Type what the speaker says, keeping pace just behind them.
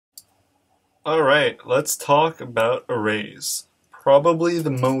Alright, let's talk about arrays. Probably the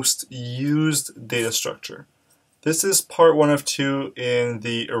most used data structure. This is part 1 of 2 in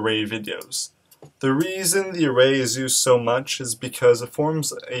the array videos. The reason the array is used so much is because it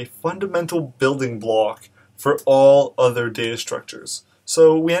forms a fundamental building block for all other data structures.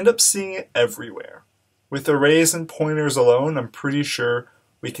 So we end up seeing it everywhere. With arrays and pointers alone, I'm pretty sure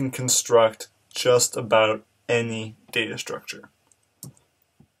we can construct just about any data structure.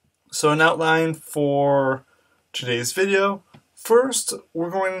 So an outline for today's video. First, we're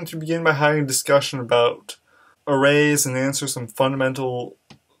going to begin by having a discussion about arrays and answer some fundamental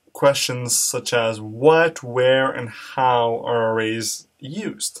questions such as what, where, and how are arrays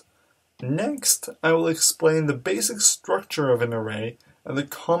used. Next, I will explain the basic structure of an array and the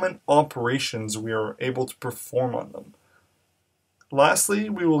common operations we are able to perform on them. Lastly,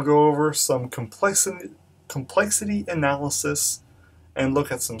 we will go over some complexity analysis and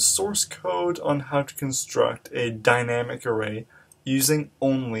look at some source code on how to construct a dynamic array using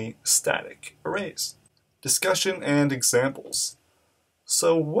only static arrays. Discussion and examples.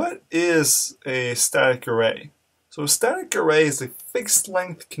 So what is a static array? So a static array is a fixed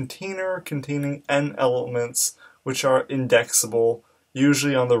length container containing n elements which are indexable,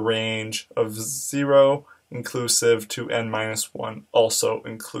 usually on the range of 0 inclusive to n minus 1 also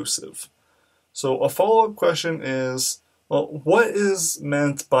inclusive. So a follow-up question is, well, what is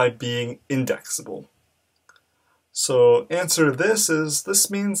meant by being indexable? So answer to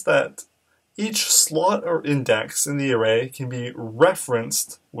this means that each slot or index in the array can be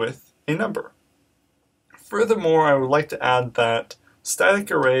referenced with a number. Furthermore, I would like to add that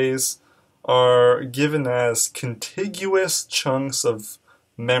static arrays are given as contiguous chunks of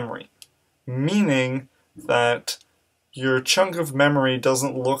memory, meaning that your chunk of memory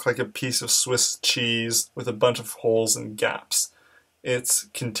doesn't look like a piece of Swiss cheese with a bunch of holes and gaps. It's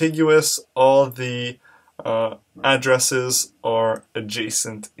contiguous. All the addresses are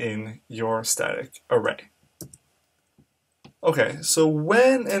adjacent in your static array. Okay, so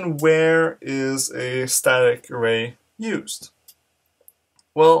when and where is a static array used?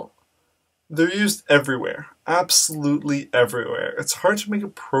 Well, they're used everywhere, absolutely everywhere. It's hard to make a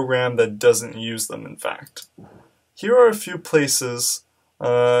program that doesn't use them, in fact. Here are a few places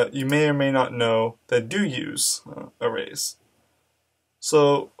you may or may not know that do use arrays.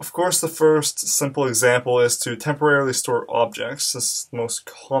 So, of course, the first simple example is to temporarily store objects. This is the most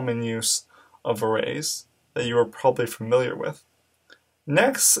common use of arrays that you are probably familiar with.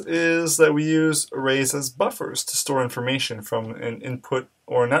 Next is that we use arrays as buffers to store information from an input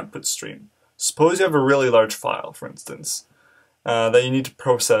or an output stream. Suppose you have a really large file, for instance, that you need to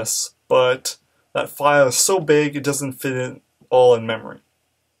process, but that file is so big it doesn't fit in all in memory.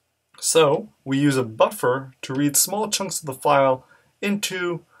 So we use a buffer to read small chunks of the file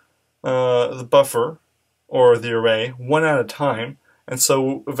into the buffer or the array one at a time, and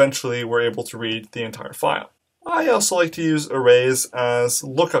so eventually we're able to read the entire file. I also like to use arrays as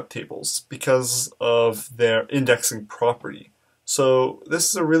lookup tables because of their indexing property. So this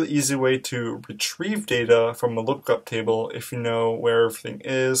is a really easy way to retrieve data from a lookup table if you know where everything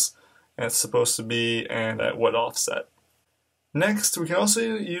is, and it's supposed to be, and at what offset. Next, we can also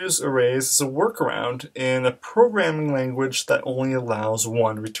use arrays as a workaround in a programming language that only allows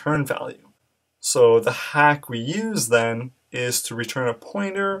one return value. So the hack we use then is to return a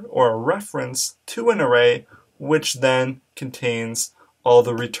pointer or a reference to an array which then contains all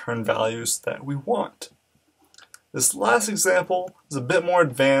the return values that we want. This last example is a bit more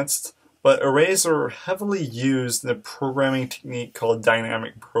advanced, but arrays are heavily used in a programming technique called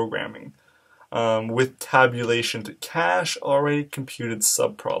dynamic programming, with tabulation to cache already computed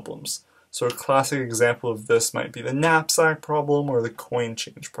subproblems. So a classic example of this might be the knapsack problem or the coin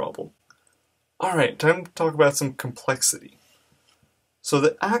change problem. Alright, time to talk about some complexity. So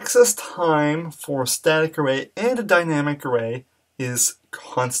the access time for a static array and a dynamic array is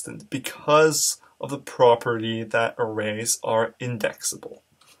constant because of the property that arrays are indexable.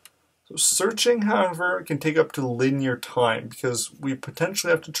 So searching, however, can take up to linear time because we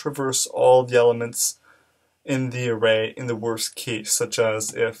potentially have to traverse all the elements in the array in the worst case, such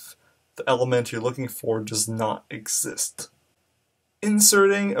as if the element you're looking for does not exist.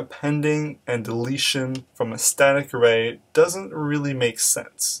 Inserting, appending, and deletion from a static array doesn't really make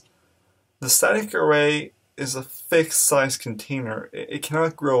sense. The static array is a fixed size container. It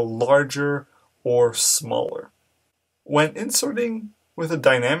cannot grow larger or smaller. When inserting with a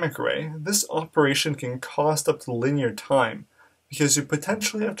dynamic array, this operation can cost up to linear time because you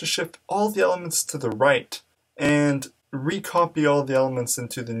potentially have to shift all the elements to the right and recopy all the elements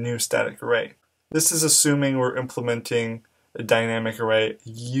into the new static array. This is assuming we're implementing a dynamic array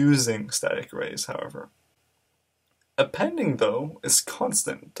using static arrays, however. Appending, though, is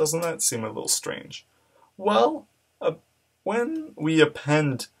constant. Doesn't that seem a little strange? Well, when we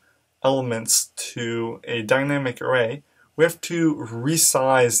append elements to a dynamic array, we have to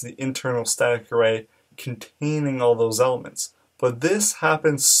resize the internal static array containing all those elements. But this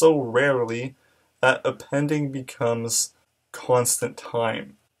happens so rarely that appending becomes constant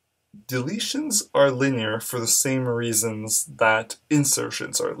time. Deletions are linear for the same reasons that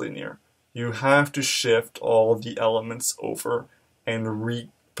insertions are linear. You have to shift all the elements over and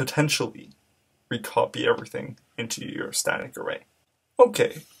potentially recopy everything into your static array.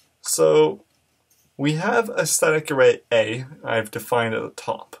 Okay, so we have a static array A I've defined at the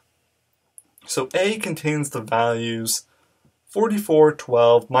top. So A contains the values 44,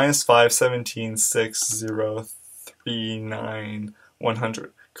 12, minus 5, 17, 6, 0, 3, 9,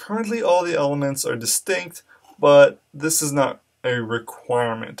 100. Currently all the elements are distinct, but this is not a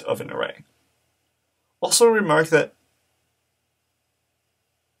requirement of an array. Also remark that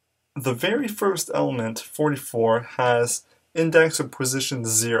the very first element, 44, has index or position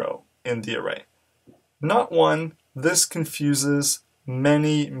 0 in the array. Not 1. This confuses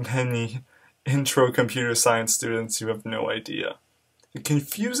many intro computer science students who have no idea. The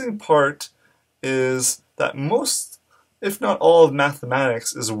confusing part is that most, if not all, of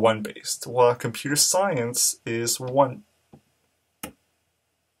mathematics is 1-based, while computer science is 1.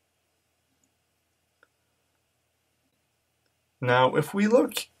 Now, if we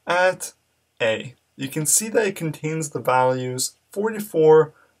look at A, you can see that it contains the values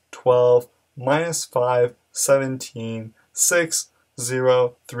 44, 12, minus 5, 17, 6,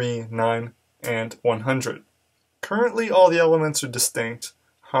 0, 3, 9, and 100. Currently, all the elements are distinct.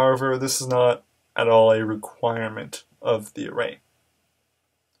 However, this is not at all a requirement of the array.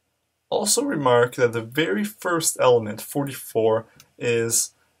 Also remark that the very first element, 44,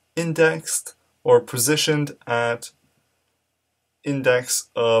 is indexed or positioned at index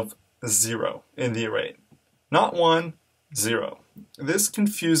of 0 in the array. Not 1, 0. This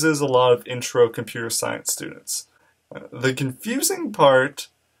confuses a lot of intro computer science students. The confusing part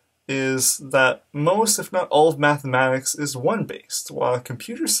is that most, if not all, of mathematics is 1-based, while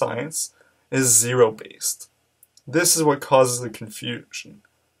computer science is 0-based. This is what causes the confusion.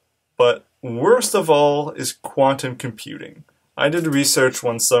 But worst of all is quantum computing. I did research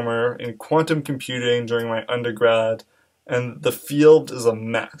one summer in quantum computing during my undergrad, and the field is a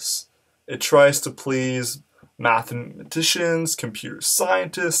mess. It tries to please mathematicians, computer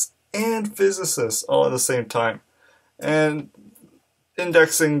scientists, and physicists all at the same time. And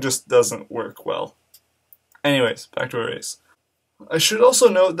indexing just doesn't work well. Anyways, back to arrays. I should also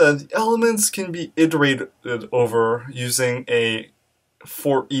note that the elements can be iterated over using a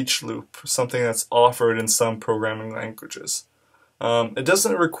for each loop, something that's offered in some programming languages. It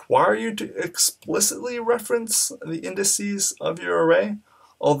doesn't require you to explicitly reference the indices of your array,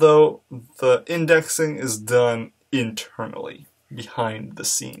 although the indexing is done internally, behind the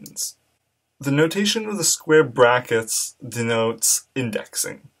scenes. The notation of the square brackets denotes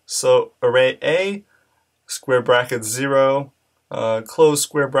indexing. So array A, square bracket 0, close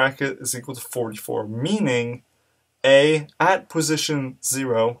square bracket is equal to 44, meaning A at position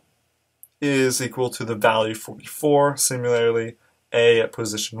 0 is equal to the value 44. Similarly, A at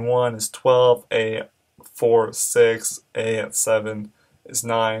position 1 is 12, A at 4 is 6, A at 7 is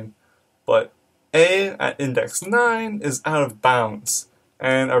 9. But A at index 9 is out of bounds,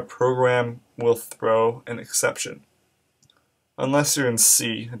 and our program will throw an exception. Unless you're in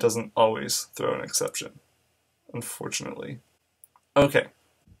C, it doesn't always throw an exception, unfortunately. Okay,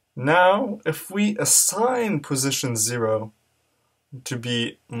 now if we assign position 0 to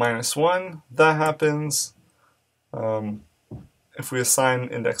be -1, that happens. If we assign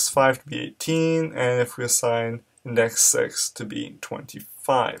index 5 to be 18, and if we assign index 6 to be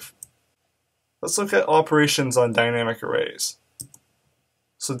 25. Let's look at operations on dynamic arrays.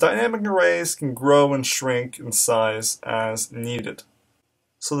 So dynamic arrays can grow and shrink in size as needed.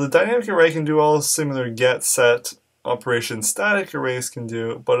 So the dynamic array can do all the similar get, set operations static arrays can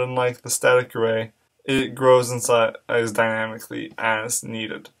do, but unlike the static array, it grows in size dynamically as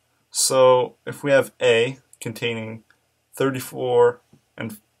needed. So if we have A containing 34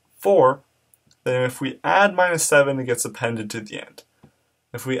 and 4, then if we add -7, it gets appended to the end.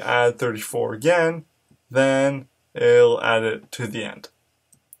 If we add 34 again, then it'll add it to the end.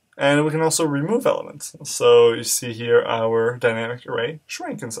 And we can also remove elements. So you see here our dynamic array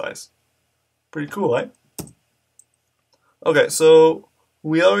shrank in size. Pretty cool, right? Okay, so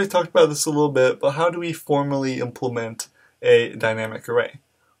we already talked about this a little bit, but how do we formally implement a dynamic array?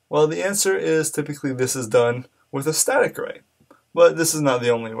 Well, the answer is typically this is done with a static array. But this is not the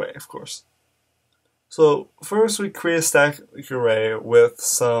only way, of course. So first we create a static array with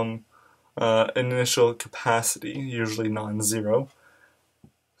some initial capacity, usually non-zero.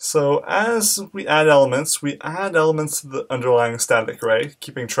 So as we add elements to the underlying static array,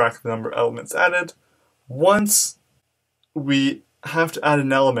 keeping track of the number of elements added. Once we have to add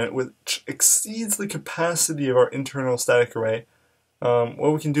an element which exceeds the capacity of our internal static array,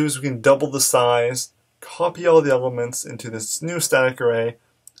 what we can do is we can double the size, copy all the elements into this new static array,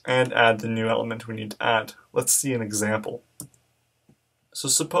 and add the new element we need to add. Let's see an example. So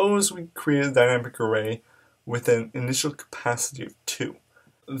suppose we create a dynamic array with an initial capacity of 2.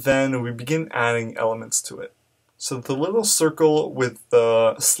 Then we begin adding elements to it. So the little circle with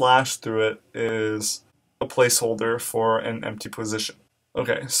the slash through it is a placeholder for an empty position.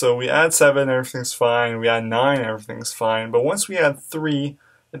 Okay, so we add 7, everything's fine. We add 9, everything's fine. But once we add 3,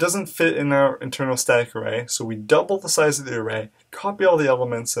 it doesn't fit in our internal static array, so we double the size of the array, copy all the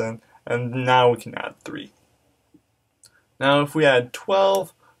elements in, and now we can add 3. Now if we add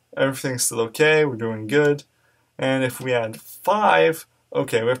 12, everything's still okay, we're doing good. And if we add 5,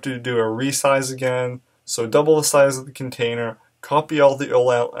 okay, we have to do a resize again, so double the size of the container, copy all the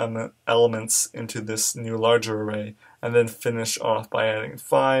old elements into this new larger array, and then finish off by adding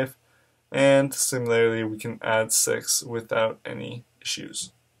 5. And similarly, we can add 6 without any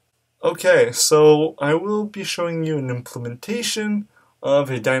issues. Okay, so I will be showing you an implementation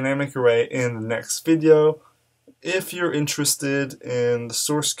of a dynamic array in the next video. If you're interested in the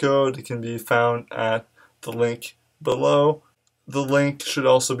source code, it can be found at the link below. The link should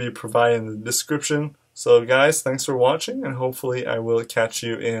also be provided in the description. So guys, thanks for watching, and hopefully I will catch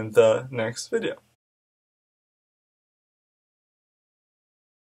you in the next video.